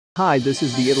Hi, this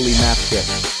is the Italy map kit.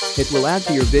 It will add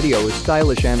to your video a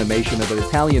stylish animation of an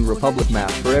Italian Republic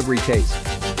map for every taste.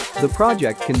 The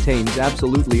project contains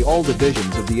absolutely all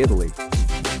divisions of the Italy.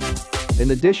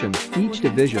 In addition, each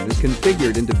division is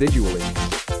configured individually.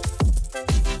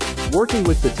 Working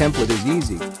with the template is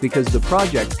easy because the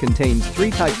project contains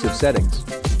 3 types of settings.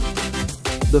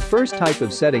 The first type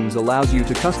of settings allows you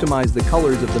to customize the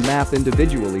colors of the map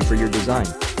individually for your design.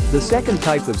 The second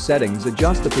type of settings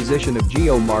adjust the position of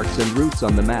geo marks and routes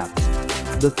on the map.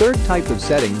 The third type of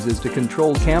settings is to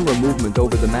control camera movement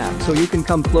over the map so you can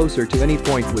come closer to any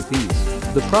point with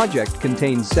ease. The project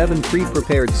contains 7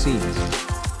 pre-prepared scenes.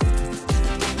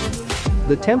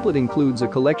 The template includes a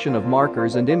collection of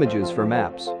markers and images for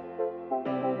maps.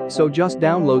 So just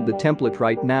download the template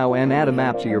right now and add a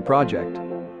map to your project.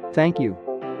 Thank you.